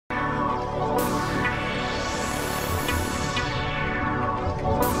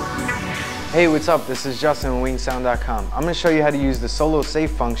Hey, what's up? This is Justin with WinkSound.com. I'm going to show you how to use the Solo Safe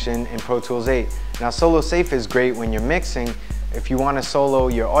function in Pro Tools 8. Now, Solo Safe is great when you're mixing. If you want to solo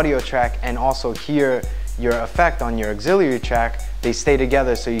your audio track and also hear your effect on your auxiliary track, they stay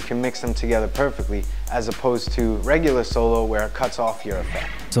together so you can mix them together perfectly, as opposed to regular solo where it cuts off your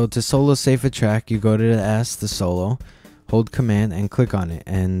effect. So to solo safe a track, you go to the S, the solo, hold Command and click on it,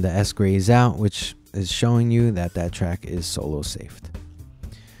 and the S grays out, which is showing you that that track is solo saved.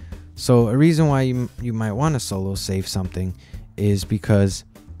 So a reason why you might want to solo save something is because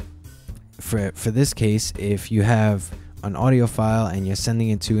for this case, if you have an audio file and you're sending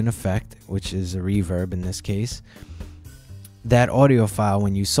it to an effect, which is a reverb in this case, that audio file,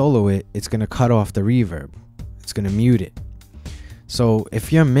 when you solo it, it's going to cut off the reverb. It's going to mute it. So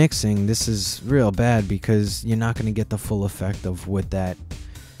if you're mixing, this is real bad because you're not going to get the full effect of what that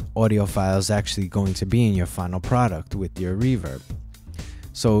audio file is actually going to be in your final product with your reverb.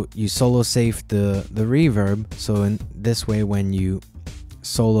 So you solo save the reverb, so in this way when you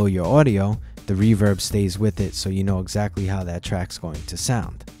solo your audio, the reverb stays with it, so you know exactly how that track's going to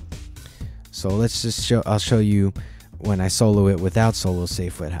sound. So let's just I'll show you when I solo it without solo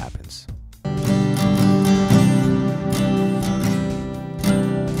safe what happens.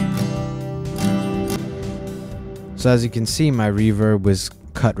 So as you can see, my reverb was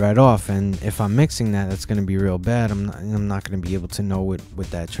cut right off, and if I'm mixing that, that's going to be real bad. I'm not going to be able to know what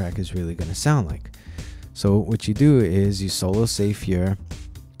that track is really going to sound like. So what you do is you solo safe your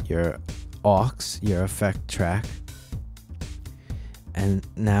aux, your effect track, and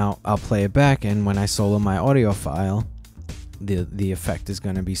now I'll play it back, and when I solo my audio file, the effect is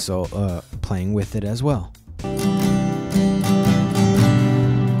going to be playing with it as well.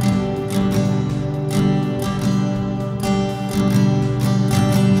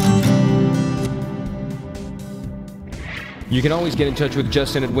 You can always get in touch with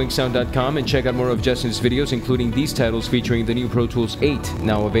Justin at WinkSound.com and check out more of Justin's videos, including these titles featuring the new Pro Tools 8,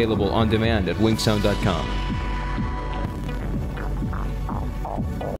 now available on demand at WinkSound.com.